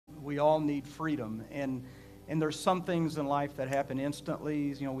we all need freedom. And there's some things in life that happen instantly.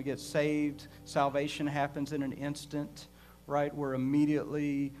 You know, we get saved. Salvation happens in an instant, right? We're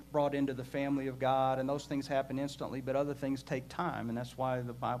immediately brought into the family of God, and those things happen instantly, but other things take time, and that's why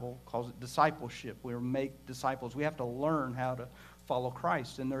the Bible calls it discipleship. We make disciples. We have to learn how to follow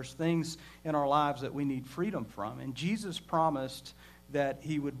Christ, and there's things in our lives that we need freedom from, and Jesus promised that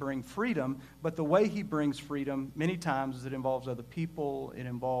he would bring freedom, but the way he brings freedom, many times, is it involves other people, it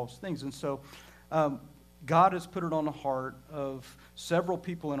involves things, and so God has put it on the heart of several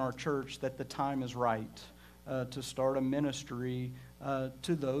people in our church that the time is right to start a ministry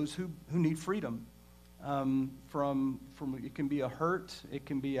to those who need freedom. From it can be a hurt, it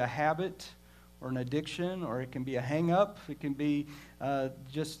can be a habit or an addiction, or it can be a hang-up. It can be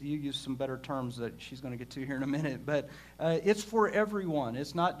just, you use some better terms that she's going to get to here in a minute, but it's for everyone.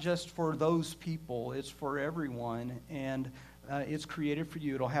 It's not just for those people. It's for everyone, and it's created for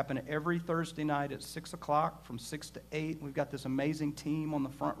you. It'll happen every Thursday night at 6 o'clock from 6 to 8. We've got this amazing team on the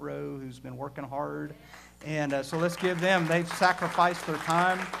front row who's been working hard. And so let's give them, they've sacrificed their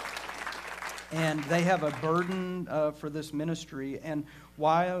time. And they have a burden for this ministry. And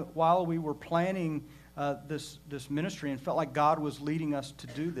while we were planning this ministry and felt like God was leading us to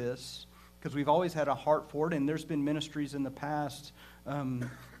do this, because we've always had a heart for it, and there's been ministries in the past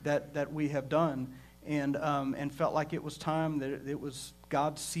that we have done, and felt like it was time, that it was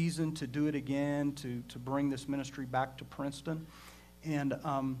God's season to do it again, to bring this ministry back to Princeton, and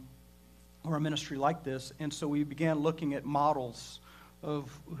or a ministry like this. And so we began looking at models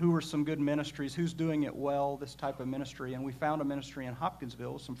of who are some good ministries, who's doing it well, this type of ministry. And we found a ministry in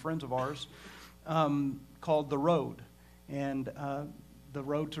Hopkinsville, some friends of ours, called The Road, and The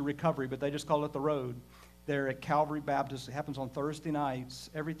Road to Recovery, but they just call it The Road. They're at Calvary Baptist. It happens on Thursday nights,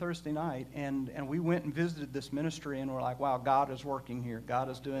 every Thursday night. And we went and visited this ministry, and we're like, wow, God is working here. God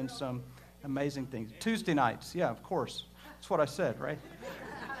is doing some amazing things. Tuesday nights, yeah, of course. That's what I said, right?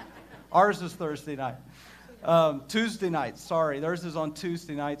 Ours is Thursday night. Tuesday nights, sorry. Theirs is on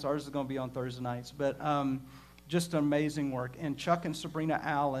Tuesday nights. Ours is going to be on Thursday nights. But just amazing work. And Chuck and Sabrina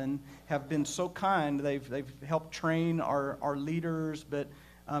Allen have been so kind. They've helped train our leaders, but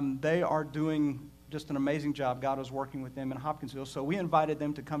they are doing just an amazing job. God is working with them in Hopkinsville. So we invited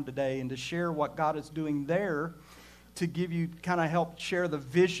them to come today and to share what God is doing there, to give you, kind of help share the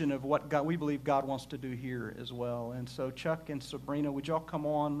vision of what we believe God wants to do here as well. And so Chuck and Sabrina, would y'all come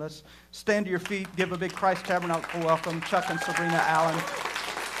on? Let's stand to your feet. Give a big Christ Tabernacle welcome. Chuck and Sabrina Allen.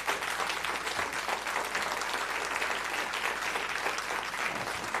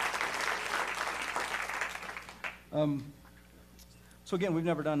 So again, we've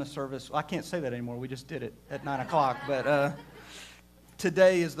never done a service. Well, I can't say that anymore. We just did it at 9 o'clock. But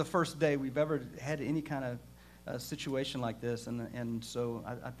today is the first day we've ever had any kind of situation like this, and so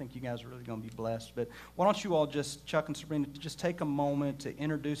I think you guys are really going to be blessed. But why don't you all just, Chuck and Sabrina, just take a moment to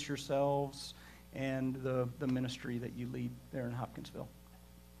introduce yourselves and the ministry that you lead there in Hopkinsville.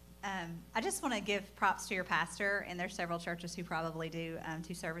 I just want to give props to your pastor, and there's several churches who probably do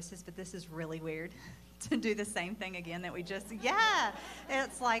 2 services, but this is really weird to do the same thing again that we just,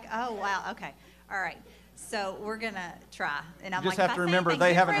 it's like, oh, wow, okay, all right. So we're going to try. And I'm just like, have to remember,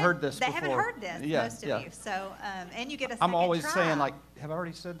 they haven't heard this before. They haven't heard this, most of you. So, and you get a second I'm always try. saying, like, have I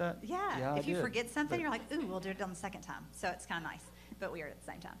already said that? Yeah if you forget something, you're like, ooh, we'll do it on the second time. So it's kind of nice, but weird at the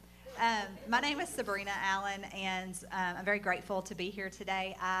same time. My name is Sabrina Allen, and I'm very grateful to be here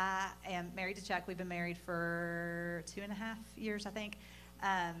today. I am married to Chuck. We've been married for 2.5 years, I think.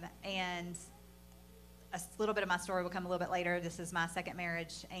 And a little bit of my story will come a little bit later. This is my second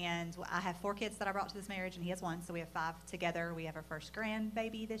marriage, and I have 4 kids that I brought to this marriage, and he has 1, so we have 5 together. We have our first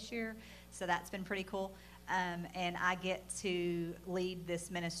grandbaby this year, so that's been pretty cool. And I get to lead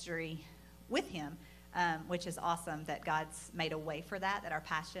this ministry with him, which is awesome that God's made a way for that our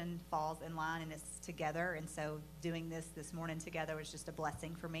passion falls in line and is together. And so doing this morning together was just a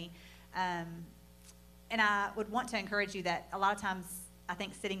blessing for me. And I would want to encourage you that a lot of times, I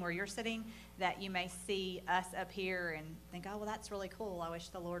think sitting where you're sitting, that you may see us up here and think, oh, well, that's really cool. I wish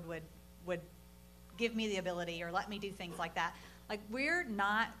the Lord would give me the ability or let me do things like that. Like, we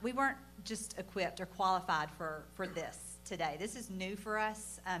weren't just equipped or qualified for this today. This is new for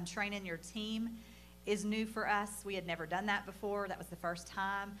us. Training your team is new for us. We had never done that before. That was the first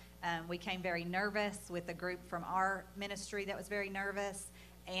time. We came very nervous with a group from our ministry that was very nervous,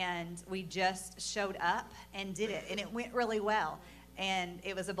 and we just showed up and did it, and it went really well. And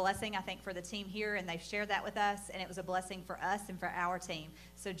it was a blessing, I think, for the team here, and they've shared that with us, and it was a blessing for us and for our team.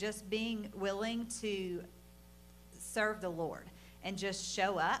 So just being willing to serve the Lord and just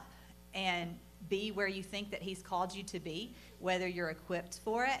show up and be where you think that he's called you to be whether you're equipped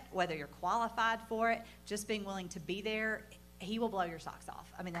for it, whether you're qualified for it, just being willing to be there, he will blow your socks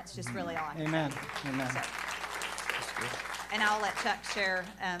off. I mean, that's just really all I can Amen. say. Amen. So, and I'll let Chuck share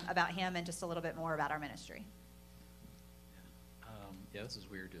about him and just a little bit more about our ministry. Yeah, this is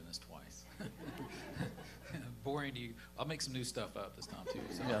weird doing this twice. Boring to you. I'll make some new stuff up this time, too.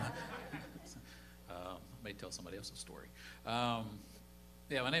 So. Yeah. I may tell somebody else's story. Yeah,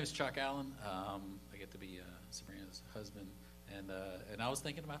 my name is Chuck Allen. I get to be Sabrina's husband. And I was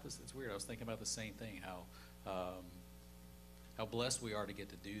thinking about this. It's weird. I was thinking about the same thing, how blessed we are to get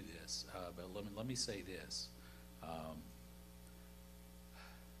to do this. But let me say this.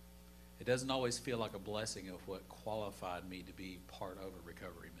 It doesn't always feel like a blessing of what qualified me to be part of a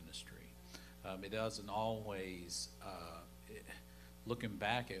recovery ministry. It doesn't always, looking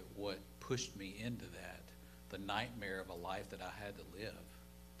back at what pushed me into that, the nightmare of a life that I had to live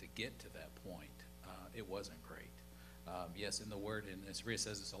to get to that point, it wasn't great. Yes, in the Word, and Sabrina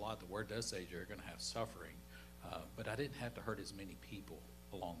says this a lot, the Word does say you're going to have suffering, but I didn't have to hurt as many people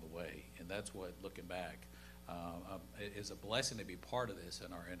along the way, and that's what, looking back, it is a blessing to be part of this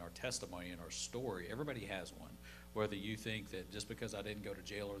in our testimony, in our story. Everybody has one. Whether you think that just because I didn't go to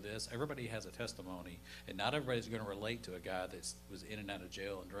jail or this, everybody has a testimony, and not everybody's going to relate to a guy that was in and out of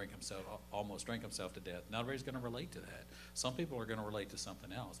jail and almost drank himself to death. Not everybody's going to relate to that. Some people are going to relate to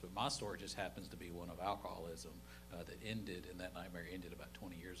something else, but my story just happens to be one of alcoholism that ended, and that nightmare ended about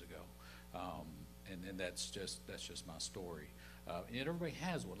 20 years ago, and that's just my story. And everybody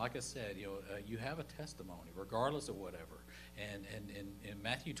has one. Like I said, you have a testimony, regardless of whatever. And in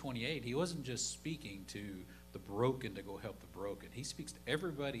Matthew 28, he wasn't just speaking to the broken to go help the broken. He speaks to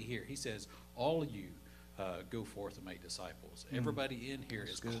everybody here. He says, all of you go forth and make disciples. Everybody in here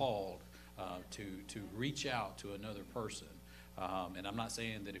is called to reach out to another person. And I'm not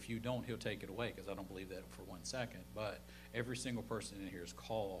saying that if you don't, he'll take it away, because I don't believe that for 1 second. But every single person in here is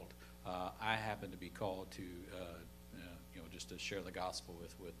called. I happen to be called to just to share the gospel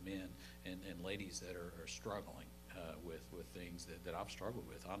with men and ladies that are struggling with things that I've struggled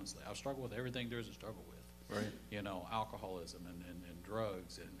with, honestly. I've struggled with everything there is to struggle with. Right. Alcoholism and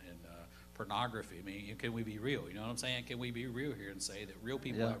drugs and pornography. I mean, can we be real? You know what I'm saying? Can we be real here and say that real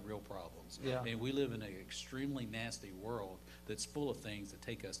people have real problems? Yeah. And we live in an extremely nasty world that's full of things that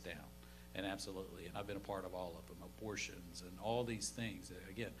take us down. And absolutely, and I've been a part of all of them, abortions and all these things.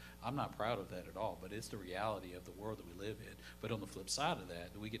 Again, I'm not proud of that at all, but it's the reality of the world that we live in. But on the flip side of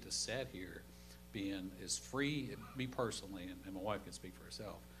that, we get to sit here being as free, me personally, and my wife can speak for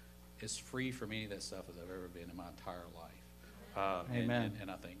herself, as free from any of that stuff as I've ever been in my entire life. Amen. And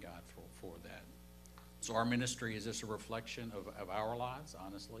I thank God for that. So our ministry is just a reflection of our lives,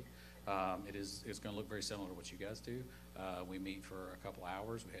 honestly. It's going to look very similar to what you guys do. We meet for a couple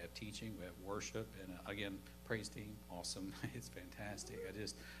hours. We have teaching, we have worship, and again, praise team, awesome. It's fantastic.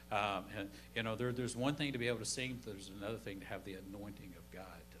 There's one thing to be able to sing, but there's another thing to have the anointing of God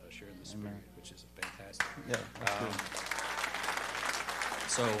sharing the Spirit, which is fantastic. Yeah, that's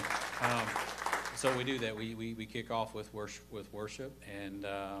good. So we do that. We kick off with worship, and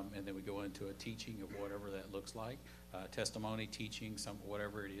then we go into a teaching of whatever that looks like, testimony, teaching,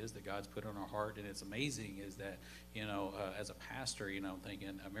 whatever it is that God's put on our heart. And it's amazing is that as a pastor, I'm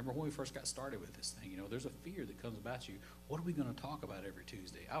thinking. I remember when we first got started with this thing. There's a fear that comes about you. What are we going to talk about every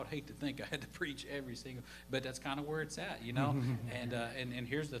Tuesday? I would hate to think I had to preach every single, but that's kind of where it's at, And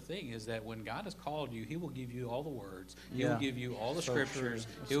here's the thing: is that when God has called you, He will give you all the words. He will give you all the scriptures.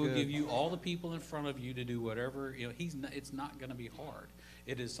 He will give you all the people in front of you to do whatever. It's not going to be hard.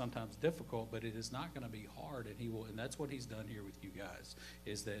 It is sometimes difficult, but it is not going to be hard, and He will. And that's what He's done here with you guys.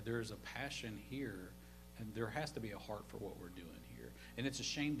 Is that there is a passion here, and there has to be a heart for what we're doing here. And it's a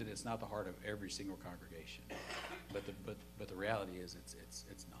shame that it's not the heart of every single congregation. But the reality is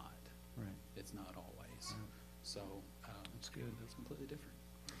it's not. Right. It's not always. Right. So that's good. It's completely different.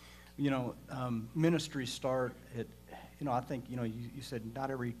 Ministries start at. I think you said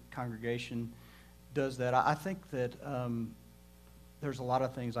not every congregation does that. I think that. There's a lot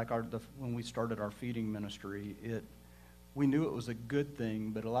of things like when we started our feeding ministry, we knew it was a good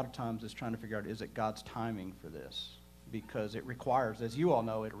thing, but a lot of times it's trying to figure out, is it God's timing for this? Because it requires, as you all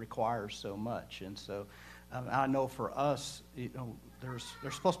know, it requires so much. And so I know for us, there's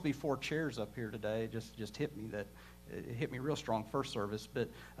supposed to be 4 chairs up here today. Just hit me that. It hit me real strong first service. But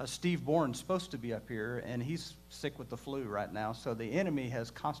Steve Bourne's supposed to be up here, and he's sick with the flu right now. So the enemy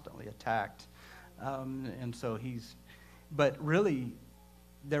has constantly attacked. And so but really,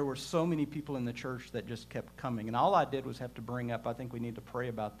 there were so many people in the church that just kept coming. And all I did was have to bring up, I think we need to pray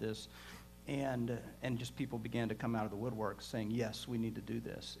about this. And just people began to come out of the woodwork saying, yes, we need to do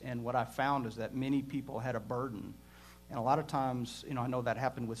this. And what I found is that many people had a burden. And a lot of times, I know that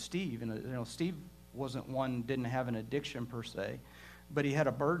happened with Steve. And, Steve didn't have an addiction per se, but he had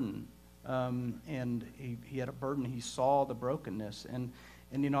a burden. And he had a burden. He saw the brokenness. And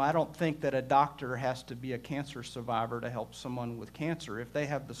I don't think that a doctor has to be a cancer survivor to help someone with cancer. If they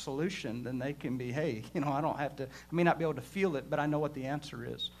have the solution, then they can be, hey, I may not be able to feel it, but I know what the answer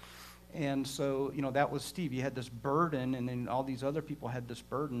is. And so, that was Steve. He had this burden, and then all these other people had this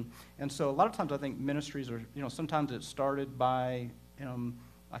burden. And so a lot of times I think ministries are, sometimes it started by,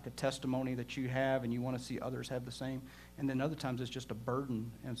 like a testimony that you have and you want to see others have the same. And then other times it's just a burden.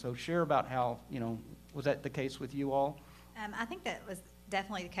 And so share about how, was that the case with you all? I think that was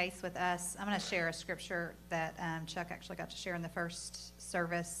definitely the case with us. I'm going to share a scripture that Chuck actually got to share in the first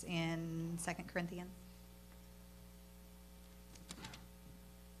service in 2 Corinthians.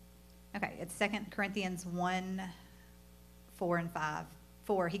 Okay, it's 2 Corinthians 1, 4 and 5.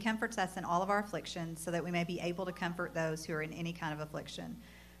 4, he comforts us in all of our afflictions so that we may be able to comfort those who are in any kind of affliction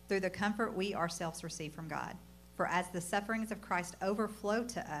through the comfort we ourselves receive from God. For as the sufferings of Christ overflow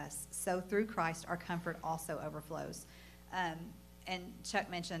to us, so through Christ our comfort also overflows. And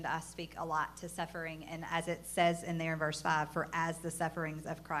Chuck mentioned I speak a lot to suffering, and as it says in there in verse 5, for as the sufferings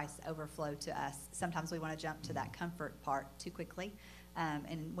of Christ overflow to us. Sometimes we want to jump to that comfort part too quickly.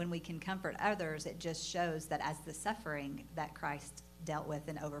 And when we can comfort others, it just shows that as the suffering that Christ dealt with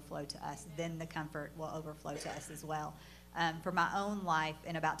and overflowed to us, then the comfort will overflow to us as well. For my own life,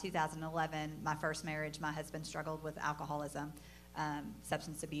 in about 2011, my first marriage, my husband struggled with alcoholism,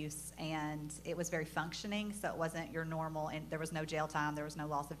 substance abuse, and it was very functioning, so it wasn't your normal, and there was no jail time, there was no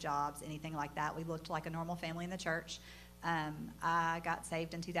loss of jobs, anything like that. We looked like a normal family in the church. I got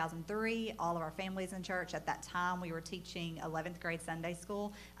saved in 2003. All of our families in church. At that time, we were teaching 11th grade Sunday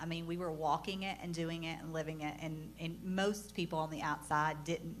school. I mean, we were walking it and doing it and living it, and most people on the outside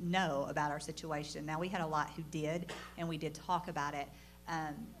didn't know about our situation. Now, we had a lot who did, and we did talk about it.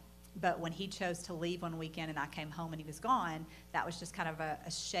 But when he chose to leave one weekend and I came home and he was gone, that was just kind of a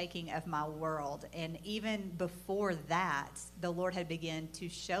shaking of my world. And even before that, the Lord had begun to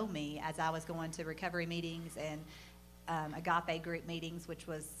show me as I was going to recovery meetings and agape group meetings, which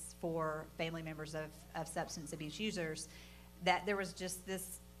was for family members of substance abuse users, that there was just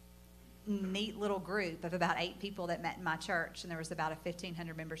this neat little group of about 8 people that met in my church, and there was about a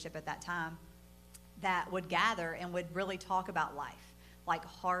 1,500 membership at that time, that would gather and would really talk about life, like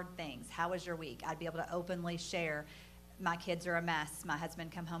hard things. How was your week? I'd be able to openly share, my kids are a mess, my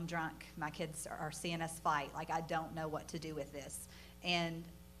husband come home drunk, my kids are seeing us fight, like I don't know what to do with this. And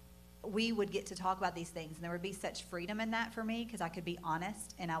we would get to talk about these things, and there would be such freedom in that for me because I could be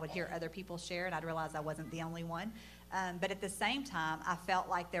honest, and I would hear other people share, and I'd realize I wasn't the only one. But at the same time, I felt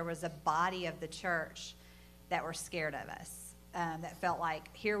like there was a body of the church that were scared of us, that felt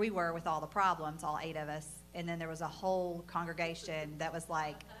like here we were with all the problems, all 8 of us, and then there was a whole congregation that was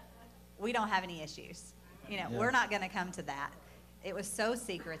like, we don't have any issues. We're not going to come to that. It was so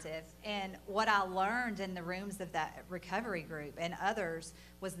secretive. And what I learned in the rooms of that recovery group and others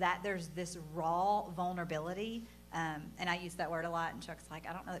was that there's this raw vulnerability. And I use that word a lot, and Chuck's like,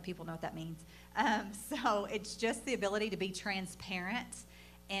 I don't know that people know what that means. So it's just the ability to be transparent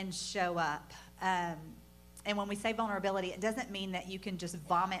and show up. And when we say vulnerability, it doesn't mean that you can just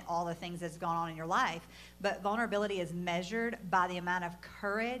vomit all the things that's gone on in your life, but vulnerability is measured by the amount of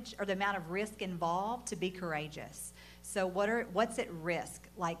courage or the amount of risk involved to be courageous. So what's at risk?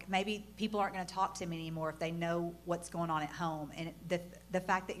 Like maybe people aren't going to talk to me anymore if they know what's going on at home. And the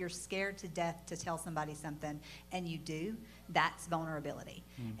fact that you're scared to death to tell somebody something, and you do, that's vulnerability.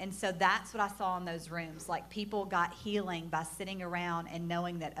 And so that's what I saw in those rooms. Like people got healing by sitting around and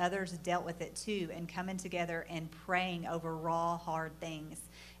knowing that others dealt with it too, and coming together and praying over raw, hard things.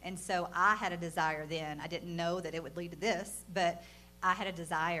 And so I had a desire then. I didn't know that it would lead to this, but I had a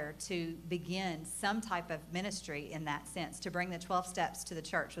desire to begin some type of ministry in that sense. To bring the 12 steps to the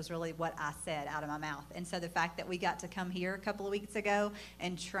church was really what I said out of my mouth. And so the fact that we got to come here a couple of weeks ago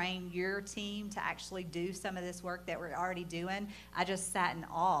and train your team to actually do some of this work that we're already doing, I just sat in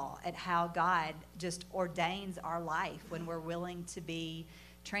awe at how God just ordains our life when we're willing to be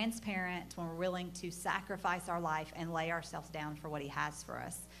transparent, when we're willing to sacrifice our life and lay ourselves down for what he has for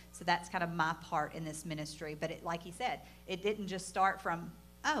us. So that's kind of my part in this ministry. But it, like he said, it didn't just start from,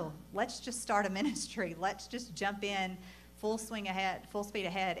 oh, let's just start a ministry. Let's just jump in full speed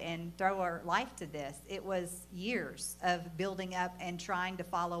ahead and throw our life to this. It was years of building up and trying to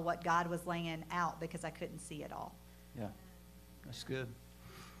follow what God was laying out because I couldn't see it all. Yeah, that's good.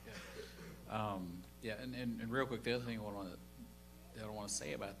 Yeah, and real quick, the other thing I want to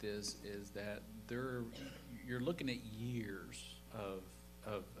say about this is that you're looking at years of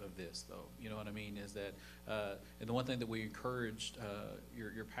of this, though. You know what I mean? Is that, and the one thing that we encouraged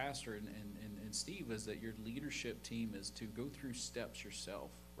your pastor and Steve is that your leadership team is to go through steps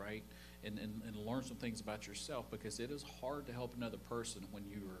yourself, right? And learn some things about yourself, because it is hard to help another person when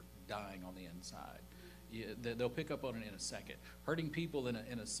you are dying on the inside. They'll pick up on it in a second. Hurting people in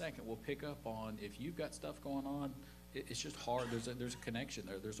a second will pick up on, if you've got stuff going on, it's just hard. There's a connection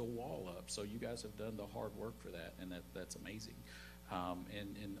there. There's a wall up. So you guys have done the hard work for that, and that's amazing.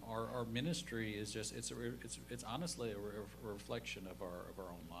 And our ministry is just it's honestly a reflection of our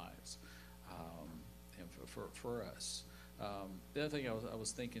own lives, and for us. The other thing I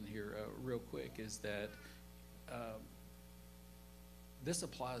was thinking here real quick is that this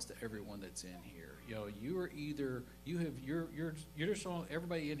applies to everyone that's in here. You know, you're just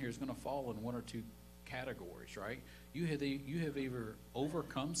everybody in here is going to fall in one or two categories, right? You have either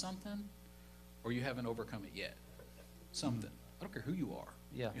overcome something, or you haven't overcome it yet. Something. I don't care who you are.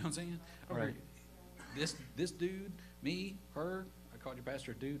 Yeah. You know what I'm saying? I don't Right. care. This dude, me, her. I called your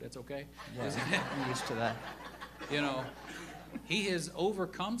pastor a dude. That's okay. Yeah, I'm used to that. You know, he has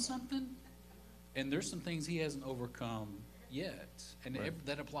overcome something, and there's some things he hasn't overcome yet, and Right.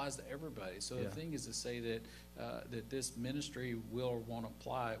 that applies to everybody. So Yeah. the thing is to say that that this ministry will or won't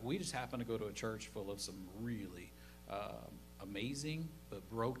apply. We just happen to go to a church full of some really amazing but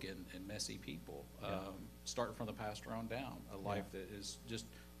broken and messy people, starting from the pastor on down. A life that is just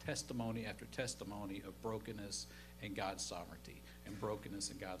testimony after testimony of brokenness and God's sovereignty, and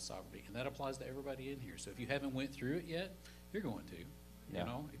brokenness and God's sovereignty, and that applies to everybody in here. So if you haven't went through it yet, you're going to. Yeah. You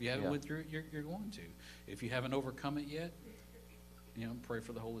know, if you haven't went through it, you're going to. If you haven't overcome it yet, you know, pray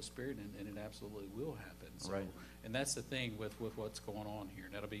for the Holy Spirit, and it absolutely will happen. So, Right. And that's the thing with what's going on here.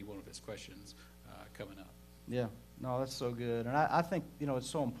 And that'll be one of his questions coming up. Yeah, no, that's so good. And I think, you know, it's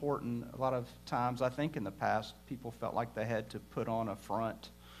so important. A lot of times, I think in the past, people felt like they had to put on a front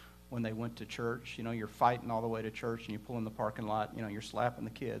when they went to church. You know, you're fighting all the way to church, and you pull in the parking lot, you know, you're slapping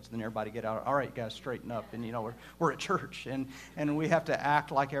the kids, then everybody get out. All right, guys, straighten up. And, you know, we're at church, and we have to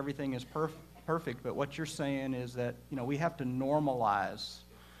act like everything is perfect. But what you're saying is that, you know, we have to normalize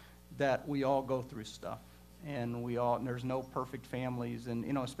that we all go through stuff. And and there's no perfect families. And,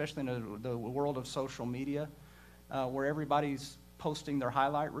 you know, especially in the world of social media, where everybody's posting their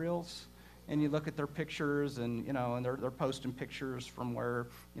highlight reels, and you look at their pictures, and, you know, and they're posting pictures from where,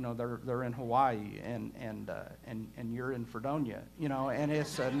 you know, they're in Hawaii, and you're in Fredonia, you know, and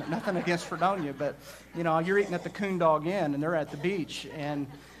it's nothing against Fredonia, but, you know, you're eating at the Coon Dog Inn, and they're at the beach, and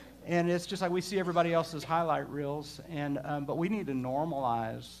it's just like we see everybody else's highlight reels, and but we need to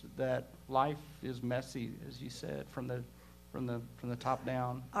normalize that life is messy, as you said, from the top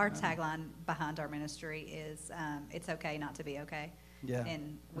down. Our tagline behind our ministry is, it's okay not to be okay. Yeah,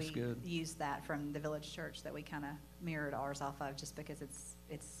 And we that's good. use that from the Village Church that we kind of mirrored ours off of, just because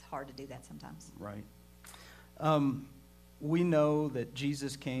it's hard to do that sometimes. Right. We know that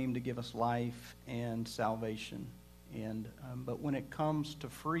Jesus came to give us life and salvation, and but when it comes to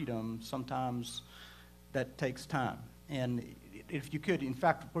freedom, sometimes that takes time. And if you could, in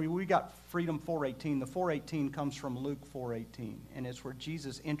fact, we got Freedom 4:18. The 4:18 comes from Luke 4:18, and it's where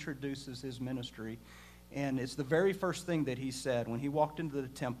Jesus introduces his ministry. And it's the very first thing that he said when he walked into the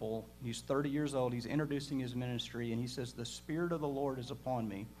temple. He's 30 years old. He's introducing his ministry, and he says, "The Spirit of the Lord is upon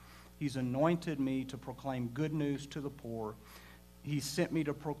me. He's anointed me to proclaim good news to the poor. He sent me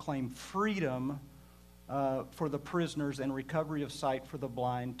to proclaim freedom for the prisoners and recovery of sight for the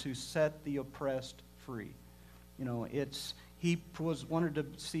blind, to set the oppressed free." You know, he wanted to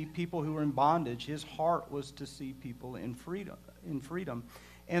see people who were in bondage. His heart was to see people in freedom.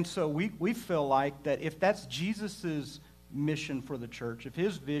 And so we feel like that if that's Jesus's mission for the church, if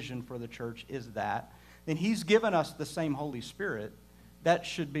his vision for the church is that, then he's given us the same Holy Spirit. That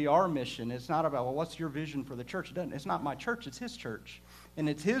should be our mission. It's not about, well, what's your vision for the church? It's not my church, it's his church. And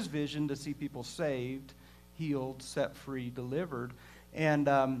it's his vision to see people saved, healed, set free, delivered. And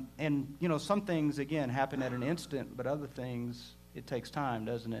you know, some things, again, happen at an instant, but other things, it takes time,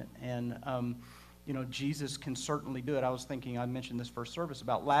 doesn't it? And you know, Jesus can certainly do it. I was thinking, I mentioned this first service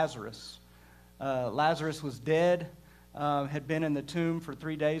about Lazarus. Lazarus was dead, had been in the tomb for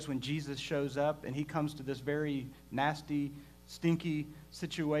 3 days when Jesus shows up, and he comes to this very nasty, stinky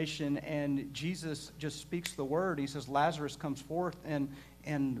situation, and Jesus just speaks the word. He says, Lazarus comes forth,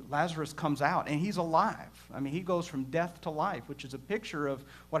 and Lazarus comes out, and he's alive. I mean, he goes from death to life, which is a picture of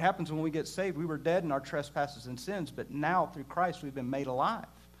what happens when we get saved. We were dead in our trespasses and sins, but now through Christ we've been made alive.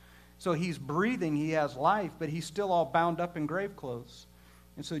 So he's breathing, he has life, but he's still all bound up in grave clothes.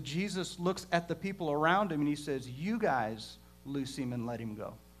 And so Jesus looks at the people around him and he says, "You guys loose him and let him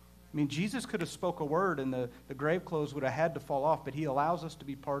go." I mean, Jesus could have spoke a word and the grave clothes would have had to fall off, but he allows us to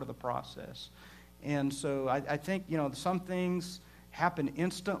be part of the process. And so I think, some things happen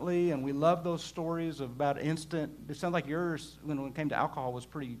instantly, and we love those stories about instant. It sounds like yours, when it came to alcohol, was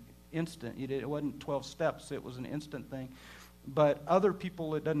pretty instant. It wasn't 12 steps. It was an instant thing. But other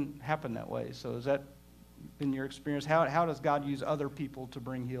people, it doesn't happen that way. So has that been your experience? How does God use other people to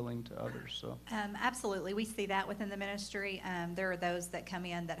bring healing to others? So absolutely. We see that within the ministry. There are those that come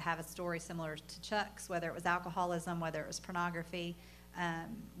in that have a story similar to Chuck's, whether it was alcoholism, whether it was pornography,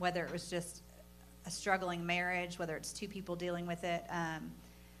 whether it was just a struggling marriage, whether it's two people dealing with it,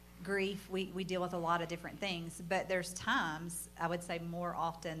 grief. We deal with a lot of different things. But there's times, I would say more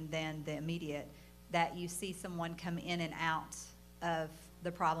often than the immediate, that you see someone come in and out of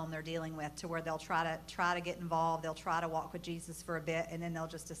the problem they're dealing with, to where they'll try to get involved, they'll try to walk with Jesus for a bit, and then they'll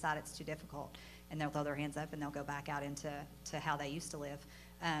just decide it's too difficult, and they'll throw their hands up and they'll go back out into how they used to live.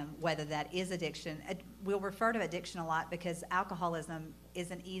 Whether that is addiction, we'll refer to addiction a lot because alcoholism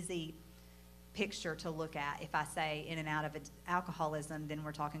is an easy picture to look at. If I say in and out of alcoholism, then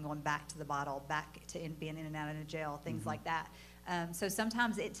we're talking going back to the bottle, back to being in and out of jail, things like that. So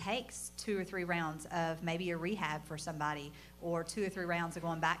sometimes it takes 2 or 3 rounds of maybe a rehab for somebody, or 2 or 3 rounds of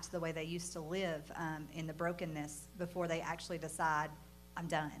going back to the way they used to live in the brokenness before they actually decide, I'm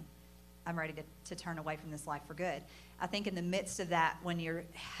done. I'm ready to turn away from this life for good. I think in the midst of that, when you're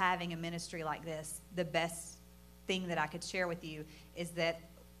having a ministry like this, the best thing that I could share with you is that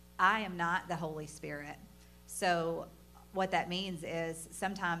I am not the Holy Spirit. So what that means is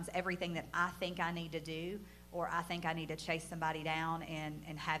sometimes everything that I think I need to do, or I think I need to chase somebody down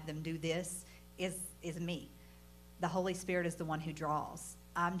and have them do this, is me. The Holy Spirit is the one who draws.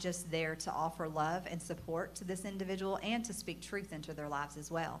 I'm just there to offer love and support to this individual and to speak truth into their lives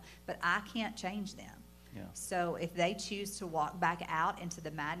as well. But I can't change them. Yeah. So if they choose to walk back out into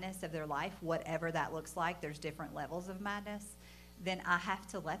the madness of their life, whatever that looks like, there's different levels of madness, then I have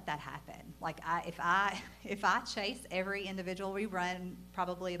to let that happen. Like if I chase every individual, we run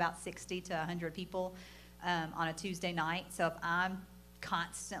probably about 60 to 100 people on a Tuesday night. So if I'm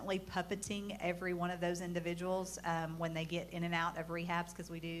constantly puppeting every one of those individuals when they get in and out of rehabs, because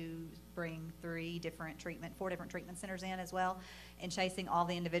we do bring 4 different treatment centers in as well, and chasing all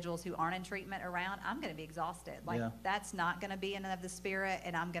the individuals who aren't in treatment around, I'm going to be exhausted. That's not going to be of the Spirit,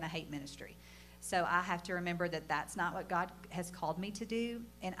 and I'm going to hate ministry. So I have to remember that that's not what God has called me to do,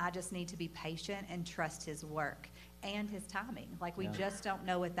 and I just need to be patient and trust His work and His timing. We just don't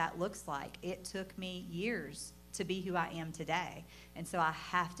know what that looks like. It took me years to be who I am today, and so I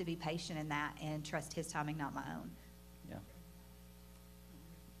have to be patient in that and trust His timing, not my own.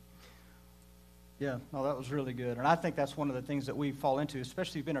 Yeah, no, that was really good. And I think that's one of the things that we fall into,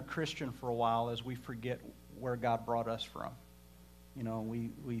 especially if you've been a Christian for a while, is we forget where God brought us from.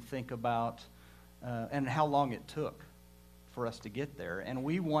 We think about and how long it took for us to get there. And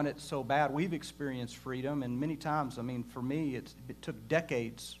we want it so bad. We've experienced freedom, and many times, for me, it took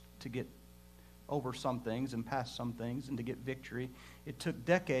decades to get over some things and past some things and to get victory. It took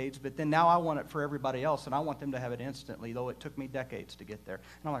decades, but then now I want it for everybody else, and I want them to have it instantly, though it took me decades to get there.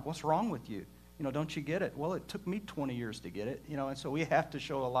 And I'm like, what's wrong with you? Don't you get it? Well, it took me 20 years to get it, and so we have to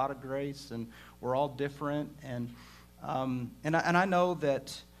show a lot of grace, and we're all different. And I know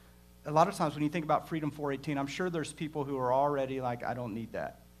that a lot of times when you think about Freedom 418, I'm sure there's people who are already like, I don't need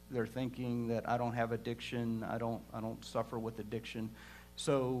that. They're thinking that I don't have addiction, I don't suffer with addiction.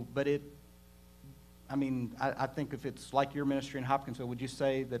 So, but I think if it's like your ministry in Hopkinsville, would you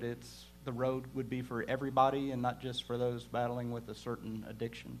say that the road would be for everybody and not just for those battling with a certain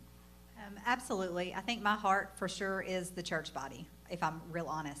addiction? Absolutely. I think my heart for sure is the church body, if I'm real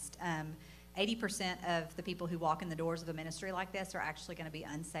honest. 80% of the people who walk in the doors of a ministry like this are actually going to be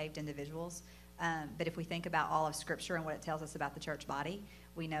unsaved individuals. But if we think about all of Scripture and what it tells us about the church body,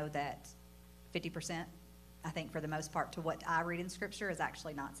 we know that 50%, I think for the most part, to what I read in Scripture, is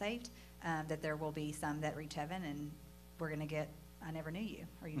actually not saved. That there will be some that reach heaven, and we're going to get, I never knew you,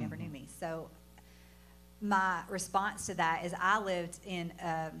 or you never knew me. So my response to that is I lived in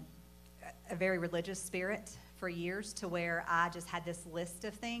a very religious spirit for years, to where I just had this list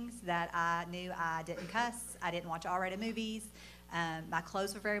of things that I knew. I didn't cuss, I didn't watch R-rated movies, my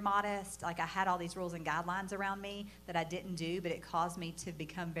clothes were very modest. I had all these rules and guidelines around me that I didn't do, but it caused me to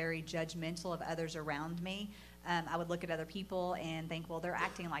become very judgmental of others around me. I would look at other people and think, well, they're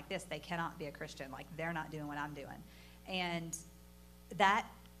acting like this, they cannot be a Christian, they're not doing what I'm doing. And that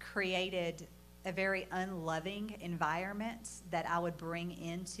created a very unloving environment that I would bring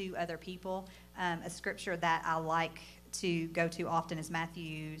into other people. A scripture that I like to go to often is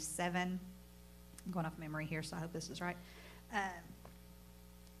Matthew 7. I'm going off memory here, so I hope this is right.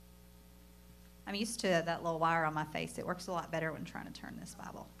 I'm used to that little wire on my face. It works a lot better when trying to turn this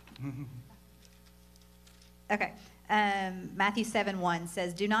Bible. Okay. Matthew 7:1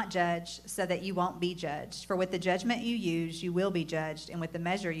 says, "Do not judge so that you won't be judged. For with the judgment you use, you will be judged. And with the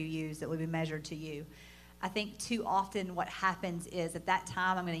measure you use, it will be measured to you." I think too often what happens is at that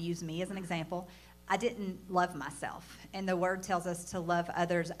time, I'm going to use me as an example, I didn't love myself. And the word tells us to love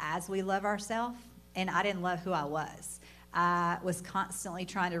others as we love ourselves. And I didn't love who I was. I was constantly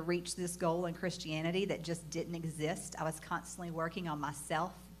trying to reach this goal in Christianity that just didn't exist. I was constantly working on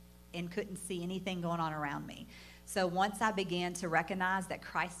myself and couldn't see anything going on around me. So once I began to recognize that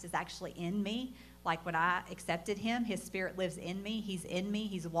Christ is actually in me, like when I accepted him, his spirit lives in me, he's in me,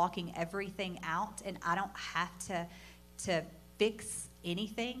 he's walking everything out, and I don't have to fix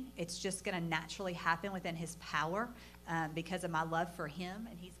anything. It's just going to naturally happen within his power because of my love for him,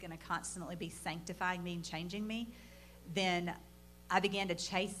 and he's going to constantly be sanctifying me and changing me. Then I began to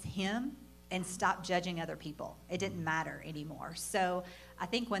chase him and stop judging other people. It didn't matter anymore. So I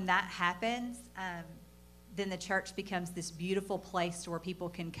think when that happens, then the church becomes this beautiful place where people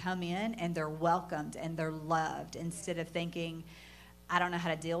can come in and they're welcomed and they're loved, instead of thinking, I don't know how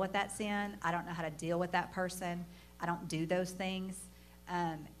to deal with that sin. I don't know how to deal with that person. I don't do those things.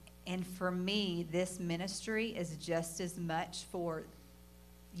 And for me, this ministry is just as much for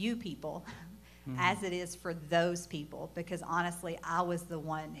you people as it is for those people, because honestly, I was the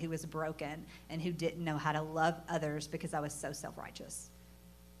one who was broken and who didn't know how to love others because I was so self-righteous.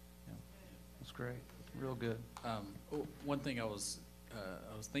 Yeah, that's great. Real good. One thing I was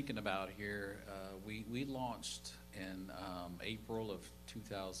thinking about here, we launched in April of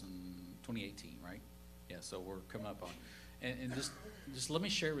 2018, right? Yeah, so we're coming up on, and just let me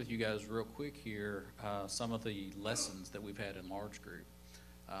share with you guys real quick here some of the lessons that we've had in large group.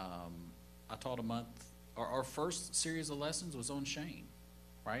 I taught a month. Our first series of lessons was on shame,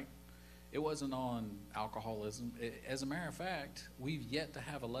 right? It wasn't on alcoholism. As a matter of fact, we've yet to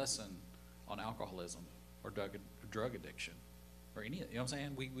have a lesson on alcoholism or drug addiction or any, you know what I'm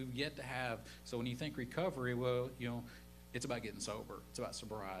saying? We've yet to have, so when you think recovery, well, you know, it's about getting sober. It's about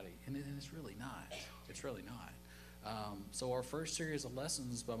sobriety. And it's really not. It's really not. So our first series of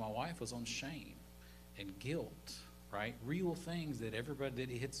lessons by my wife was on shame and guilt, right? Real things that everybody,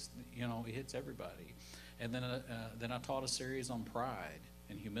 that it hits, you know, it hits everybody. And then I taught a series on pride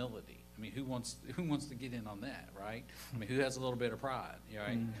and humility. I mean, who wants to get in on that, right? I mean, who has a little bit of pride,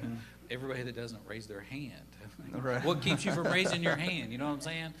 right? Mm-hmm. Everybody that doesn't raise their hand. Right. What keeps you from raising your hand? You know what I'm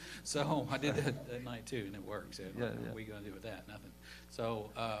saying? So I did that night too, and it works. What are we going to do with that? Nothing. So,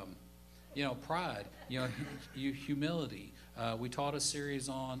 you know, pride, you know, humility. We taught a series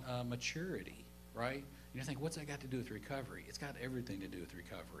on maturity, right? You think, what's that got to do with recovery? It's got everything to do with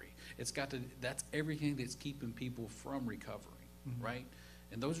recovery. That's everything that's keeping people from recovering, right?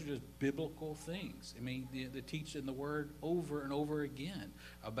 And those are just biblical things. I mean, the teaching the word over and over again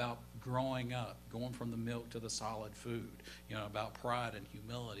about growing up, going from the milk to the solid food, you know, about pride and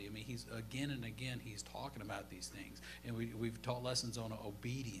humility. I mean, he's again and again, he's talking about these things. And we've taught lessons on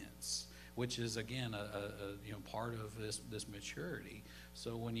obedience, which is, again, a you know, part of this maturity.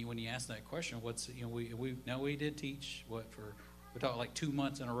 So when you ask that question, what's, you know, we did teach we taught like 2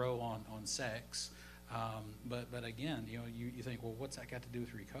 months in a row on sex. But again, you know, you think, well, what's that got to do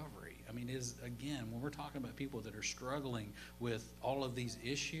with recovery? I mean, again, when we're talking about people that are struggling with all of these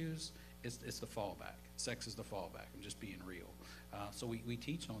issues, it's the fallback. Sex is the fallback. I'm just being real. So we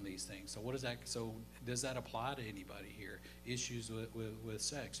teach on these things. So does that apply to anybody here? Issues with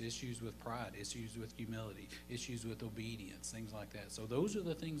sex, issues with pride, issues with humility, issues with obedience, things like that. So those are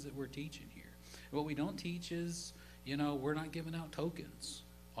the things that we're teaching here. What we don't teach is, you know, we're not giving out tokens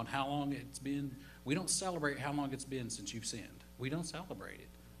on how long it's been. We don't celebrate how long it's been since you've sinned. We don't celebrate it.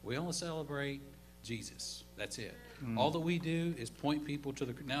 We only celebrate Jesus. That's it. All that we do is point people to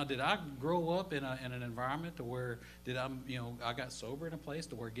the. Now, did I grow up in an environment to where I got sober in a place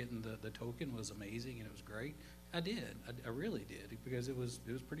to where getting the token was amazing and it was great? I did. I really did, because it was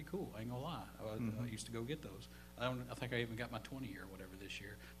pretty cool. I ain't gonna lie. I used to go get those. I think I even got my 20 or whatever this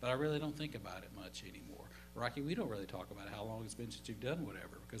year, but I really don't think about it much anymore. Rocky, we don't really talk about how long it's been since you've done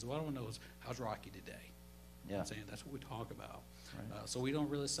whatever, because what I want to know is, how's Rocky today? You know what I'm saying? That's what we talk about. Right. So we don't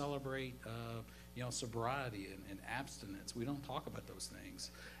really celebrate, sobriety and abstinence. We don't talk about those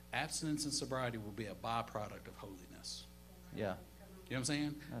things. Abstinence and sobriety will be a byproduct of holiness. Yeah. You know what I'm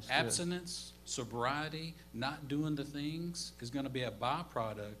saying? That's Abstinence, good. Sobriety, not doing the things is going to be a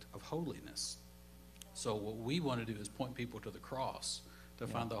byproduct of holiness. So what we want to do is point people to the cross to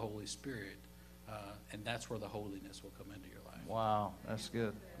find the Holy Spirit. And that's where the holiness will come into your life. Wow, that's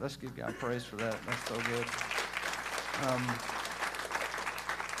good. Let's give God praise for that. That's so good.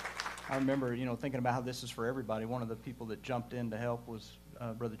 I remember, thinking about how this is for everybody. One of the people that jumped in to help was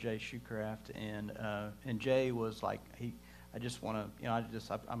Brother Jay Shoecraft, and Jay was like, I just want to,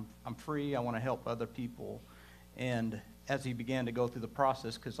 I'm free. I want to help other people. And as he began to go through the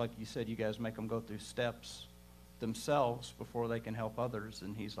process, because like you said, you guys make them go through steps themselves before they can help others.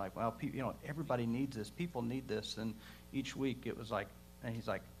 And he's like, well, everybody needs this. People need this. And each week it was like, and he's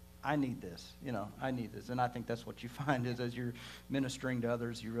like, I need this. I need this. And I think that's what you find is as you're ministering to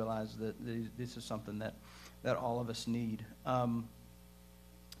others, you realize that this is something that all of us need.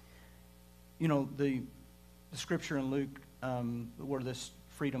 The scripture in Luke where this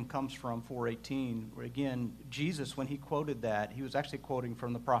freedom comes from, 4:18, where again, Jesus, when he quoted that, he was actually quoting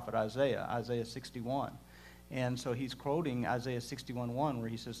from the prophet Isaiah 61. And so he's quoting Isaiah 61:1, where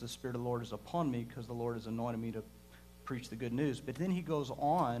he says, the Spirit of the Lord is upon me because the Lord has anointed me to preach the good news. But then he goes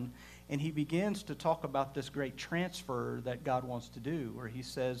on and he begins to talk about this great transfer that God wants to do, where he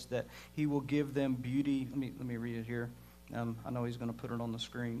says that he will give them beauty. Let me read it here. I know he's going to put it on the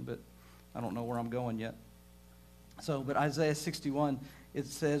screen, but I don't know where I'm going yet. But Isaiah 61, it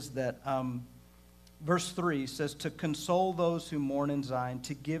says that, verse 3 says, to console those who mourn in Zion,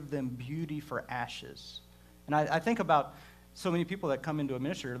 to give them beauty for ashes. And I think about so many people that come into a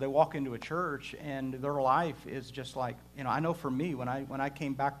ministry, or they walk into a church, and their life is just like, I know for me, when I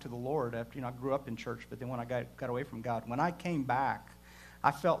came back to the Lord, after, I grew up in church, but then when I got away from God, when I came back,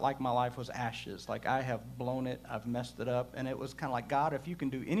 I felt like my life was ashes. Like I have blown it, I've messed it up, and it was kind of like, God, if you can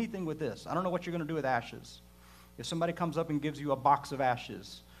do anything with this, I don't know what you're going to do with ashes. If somebody comes up and gives you a box of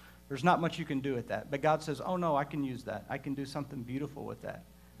ashes, there's not much you can do with that. But God says, oh no, I can use that. I can do something beautiful with that.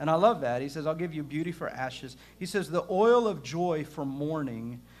 And I love that. He says, I'll give you beauty for ashes. He says, the oil of joy for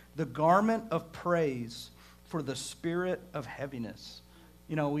mourning, the garment of praise for the spirit of heaviness.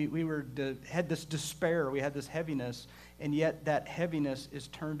 We had this despair, we had this heaviness, and yet that heaviness is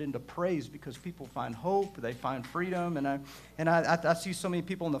turned into praise because people find hope, they find freedom. And I see so many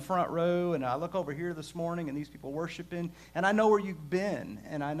people in the front row, and I look over here this morning, and these people worshiping, and I know where you've been,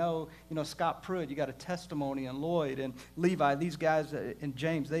 and I know, Scott Pruitt, you got a testimony, and Lloyd and Levi, these guys, and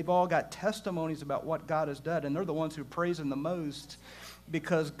James, they've all got testimonies about what God has done, and they're the ones who praise Him the most,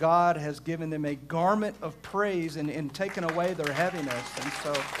 because God has given them a garment of praise and taken away their heaviness. And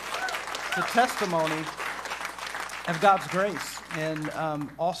so it's a testimony of God's grace, and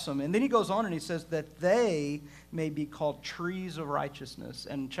awesome. And then he goes on and he says that they may be called trees of righteousness.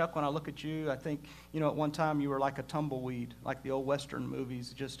 And Chuck, when I look at you, I think, at one time you were like a tumbleweed, like the old Western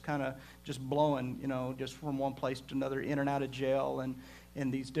movies, just kind of just blowing, just from one place to another, in and out of jail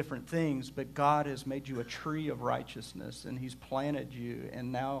and these different things. But God has made you a tree of righteousness, and He's planted you,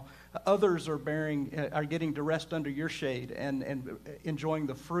 and now others are getting to rest under your shade and enjoying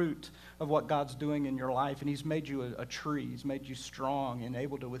the fruit of what God's doing in your life. And He's made you a tree. He's made you strong and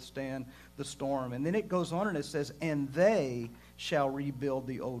able to withstand the storm. And then it goes on and it says, and they shall rebuild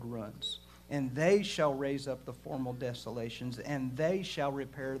the old ruins, and they shall raise up the former desolations, and they shall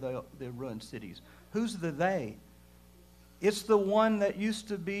repair the ruined cities. Who's the they? It's the one that used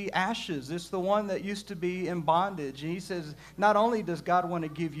to be ashes. It's the one that used to be in bondage. And he says, not only does God want to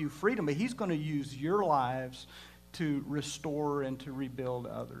give you freedom, but He's going to use your lives to restore and to rebuild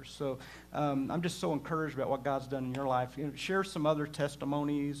others. So I'm just so encouraged about what God's done in your life. Share some other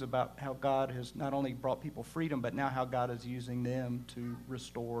testimonies about how God has not only brought people freedom, but now how God is using them to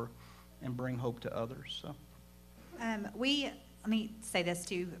restore and bring hope to others. So, let me say this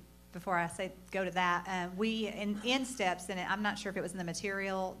too. Before I go to that, we in Steps, and I'm not sure if it was in the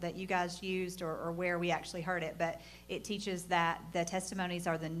material that you guys used or where we actually heard it, but it teaches that the testimonies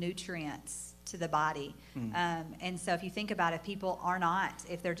are the nutrients to the body. And so if you think about it, people are not,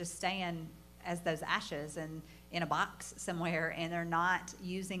 if they're just staying as those ashes and in a box somewhere, and they're not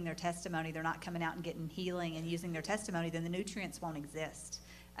using their testimony, they're not coming out and getting healing and using their testimony, then the nutrients won't exist.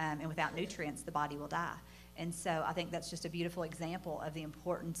 And without nutrients, the body will die. And so I think that's just a beautiful example of the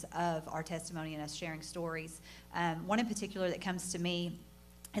importance of our testimony and us sharing stories. One in particular that comes to me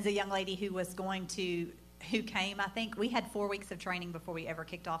is a young lady who came, I think we had 4 weeks of training before we ever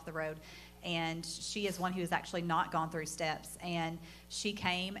kicked off the road. And she is one who has actually not gone through Steps. And she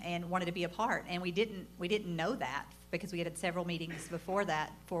came and wanted to be a part. And we didn't know that because we had several meetings before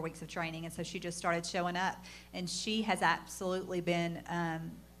that 4 weeks of training. And so she just started showing up. And she has absolutely been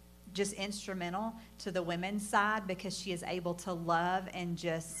just instrumental to the women's side, because she is able to love and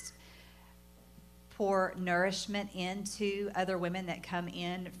just pour nourishment into other women that come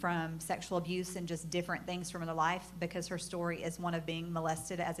in from sexual abuse and just different things from her life, because her story is one of being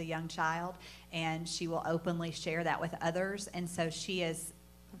molested as a young child, and she will openly share that with others. And so she is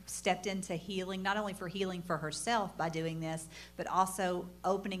stepped into healing, not only for healing for herself by doing this, but also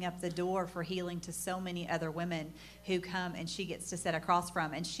opening up the door for healing to so many other women who come and she gets to sit across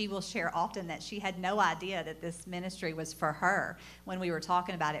from. And she will share often that she had no idea that this ministry was for her when we were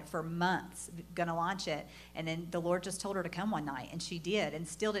talking about it for months, going to launch it. And then the Lord just told her to come one night, and she did, and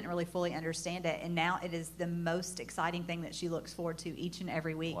still didn't really fully understand it. And now it is the most exciting thing that she looks forward to each and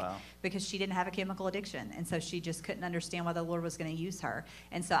every week. Wow. Because she didn't have a chemical addiction. And so she just couldn't understand why the Lord was going to use her.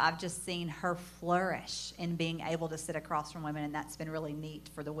 And so I've just seen her flourish in being able to sit across from women, and that's been really neat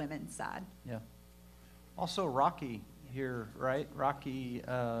for the women's side. Yeah. Also, Rocky here, right? Rocky,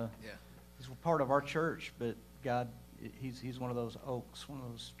 he's part of our church, but God, he's one of those oaks, one of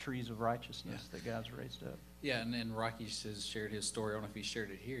those trees of righteousness that God's raised up. Yeah, and Rocky has shared his story. I don't know if he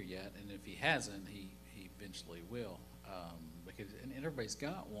shared it here yet, and if he hasn't, he eventually will. Because and everybody's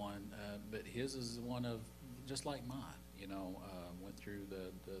got one, but his is one of just like mine. Went through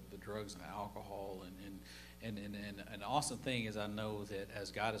the drugs and alcohol, and an awesome thing is I know that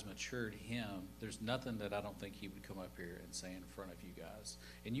as God has matured him, there's nothing that I don't think he would come up here and say in front of you guys.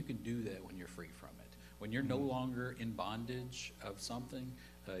 And you can do that when you're free from it. When you're no longer in bondage of something,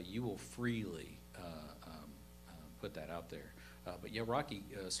 you will freely put that out there. But yeah, Rocky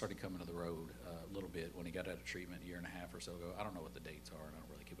started coming to the road a little bit when he got out of treatment a year and a half or so ago. I don't know what the dates are, and I don't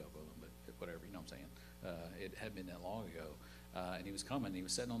really keep up with them, but whatever, you know what I'm saying? It hadn't been that long ago. And he was coming. He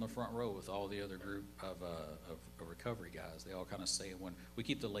was sitting on the front row with all the other group of recovery guys. They all kind of say, when we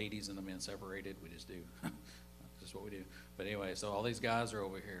keep the ladies and the men separated, we just do. That's just what we do. But anyway, so all these guys are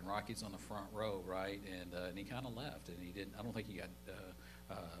over here, and Rocky's on the front row, right? And he kind of left, and he didn't. I don't think he got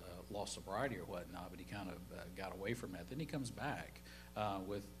lost sobriety or whatnot, but he kind of got away from that. Then he comes back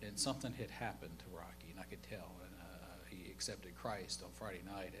and something had happened to Rocky, and I could tell. And he accepted Christ on Friday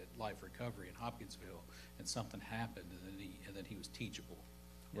night at Life Recovery in Hopkinsville, and something happened, and then he was teachable,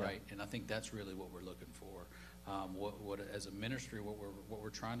 right? And I think that's really what we're looking for. What as a ministry, what we're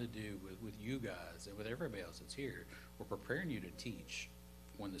trying to do with you guys and with everybody else that's here, we're preparing you to teach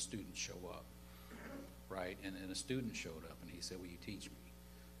when the students show up, right? And a student showed up, and he said, "Will you teach me?"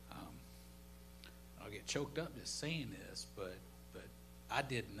 I'll get choked up just saying this, but I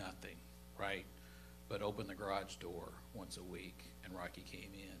did nothing, right? But open the garage door once a week, and Rocky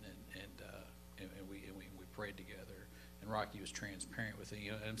came in, and we prayed together, and Rocky was transparent with me.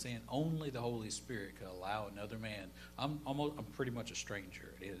 And I'm saying only the Holy Spirit could allow another man. I'm pretty much a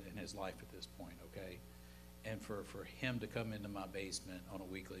stranger in his life at this point, okay? And for him to come into my basement on a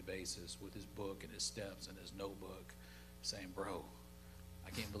weekly basis with his book and his steps and his notebook, saying, "Bro, I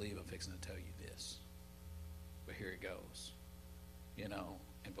can't believe I'm fixing to tell you this, but here it goes,"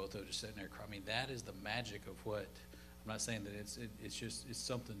 and both of them just sitting there crying. I mean, that is the magic of what. I'm not saying that it's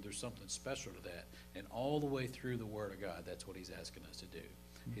something. There's something special to that, and all the way through the Word of God, that's what He's asking us to do.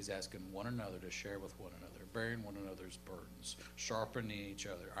 He's asking one another to share with one another, bearing one another's burdens, sharpening each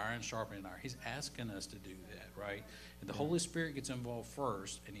other, iron sharpening iron. He's asking us to do that, right? And the Holy Spirit gets involved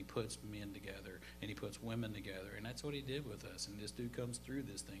first, and He puts men together, and He puts women together, and that's what He did with us. And this dude comes through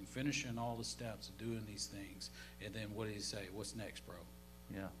this thing, finishing all the steps of doing these things, and then what did he say? What's next, bro?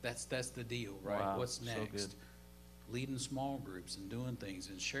 Yeah, that's the deal, right? Wow. What's next? So good. Leading small groups and doing things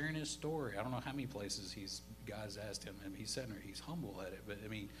and sharing his story. I don't know how many places guys asked him, and he's sitting there, he's humble at it, but I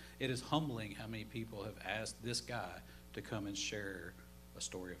mean, it is humbling how many people have asked this guy to come and share a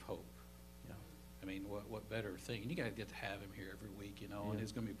story of hope. Yeah. I mean, what better thing? And you got to get to have him here every week, and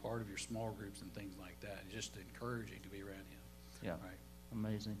he's going to be part of your small groups and things like that. It's just encouraging to be around him. Yeah. Right.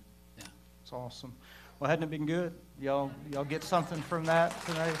 Amazing. Yeah. It's awesome. Well, hadn't it been good? Y'all get something from that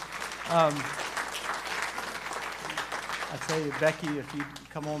today? I tell you, Becky, if you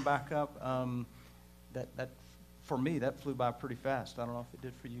come on back up, that for me, that flew by pretty fast. I don't know if it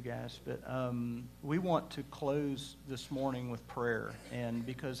did for you guys, but we want to close this morning with prayer. And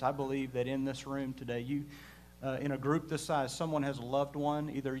because I believe that in this room today, you, in a group this size, someone has a loved one,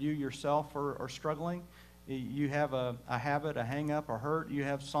 either you yourself are struggling, you have a habit, a hang-up, a hurt, you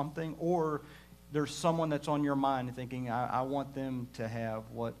have something, or there's someone that's on your mind thinking, I want them to have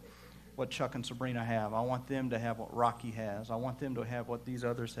what Chuck and Sabrina have. I want them to have what Rocky has. I want them to have what these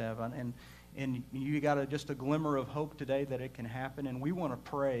others have. And you got just a glimmer of hope today that it can happen. And we want to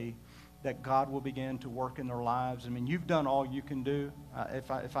pray that God will begin to work in their lives. I mean, you've done all you can do.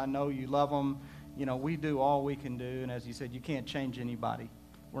 If I know you love them, we do all we can do. And as you said, you can't change anybody.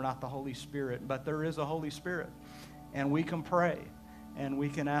 We're not the Holy Spirit, but there is a Holy Spirit. And we can pray. And we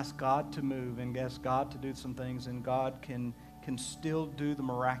can ask God to move and ask God to do some things. And God can still do the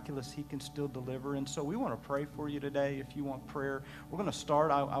miraculous. He can still deliver. And so we want to pray for you today if you want prayer. We're going to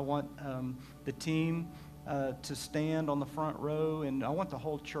start. I want the team to stand on the front row, and I want the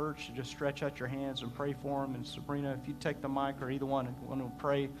whole church to just stretch out your hands and pray for them. And Sabrina, if you take the mic, or either one, want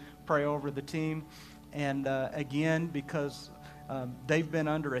to pray over the team. And again, because they've been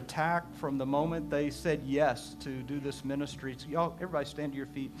under attack from the moment they said yes to do this ministry. So y'all, everybody stand to your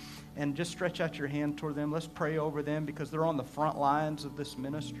feet and just stretch out your hand toward them. Let's pray over them because they're on the front lines of this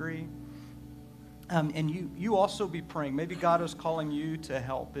ministry. And you also be praying. Maybe God is calling you to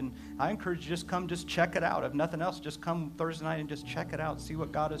help. And I encourage you, just come, just check it out. If nothing else, just come Thursday night and just check it out, see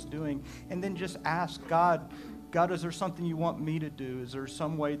what God is doing. And then just ask God, is there something you want me to do? Is there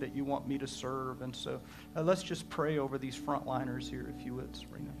some way that you want me to serve? And so let's just pray over these frontliners here, if you would,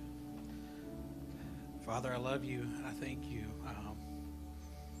 Sabrina. Father, I love you. I thank you. I'm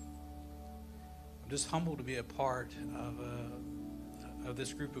just humbled to be a part of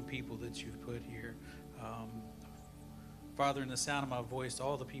this group of people that you've put here. Father, in the sound of my voice,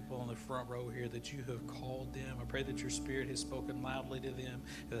 all the people on the front row here, that you have called them. I pray that your Spirit has spoken loudly to them,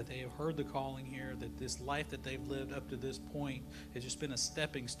 that they have heard the calling here, that this life that they've lived up to this point has just been a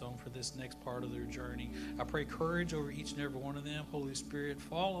stepping stone for this next part of their journey. I pray courage over each and every one of them. Holy Spirit,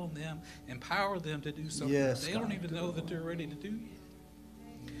 fall on them, empower them to do something that they don't even know that they're ready to do yet.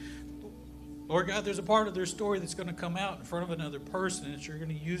 Lord God, there's a part of their story that's going to come out in front of another person, and that you're going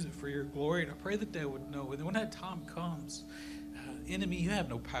to use it for your glory. And I pray that they would know. And when that time comes, enemy, you have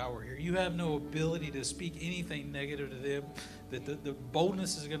no power here. You have no ability to speak anything negative to them. That the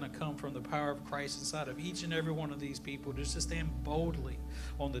boldness is going to come from the power of Christ inside of each and every one of these people, just to stand boldly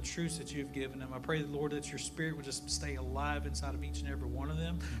on the truths that you've given them. I pray, Lord, that your Spirit would just stay alive inside of each and every one of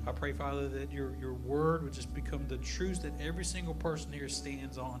them. I pray, Father, that your word would just become the truths that every single person here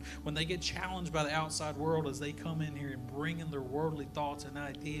stands on. When they get challenged by the outside world, as they come in here and bring in their worldly thoughts and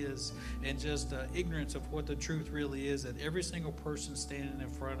ideas and just ignorance of what the truth really is, that every single person standing in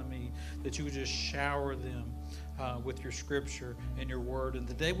front of me, that you would just shower them with your scripture and your word, and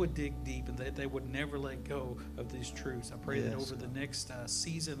that they would dig deep, and that they would never let go of these truths. I pray that over the next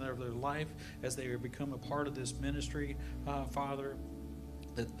season of their life, as they become a part of this ministry, Father,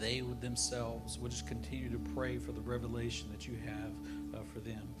 that they would themselves would just continue to pray for the revelation that you have for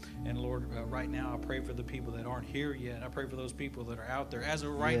them. And Lord, right now I pray for the people that aren't here yet. I pray for those people that are out there. As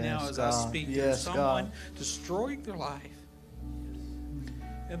of right now, as I speak, there's someone destroying their life.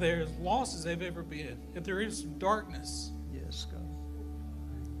 And they're as lost as they've ever been. If there is some darkness. Yes, God.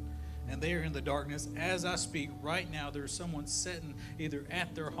 And they are in the darkness. As I speak right now, there's someone sitting either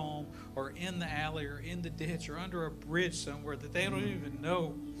at their home or in the alley or in the ditch or under a bridge somewhere that they don't even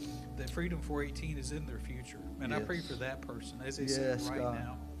know that Freedom 418 is in their future. And I pray for that person as they sit right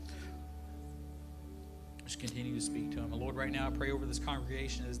now. Just continue to speak to them. And Lord, right now I pray over this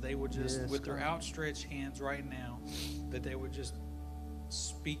congregation as they would just, with their outstretched hands right now, that they would just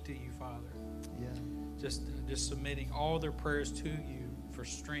speak to you, Father. Yeah. Just submitting all their prayers to you for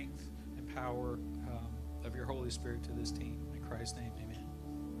strength and power of your Holy Spirit to this team. In Christ's name, amen.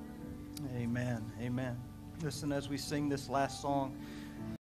 Amen. Amen. Listen, as we sing this last song,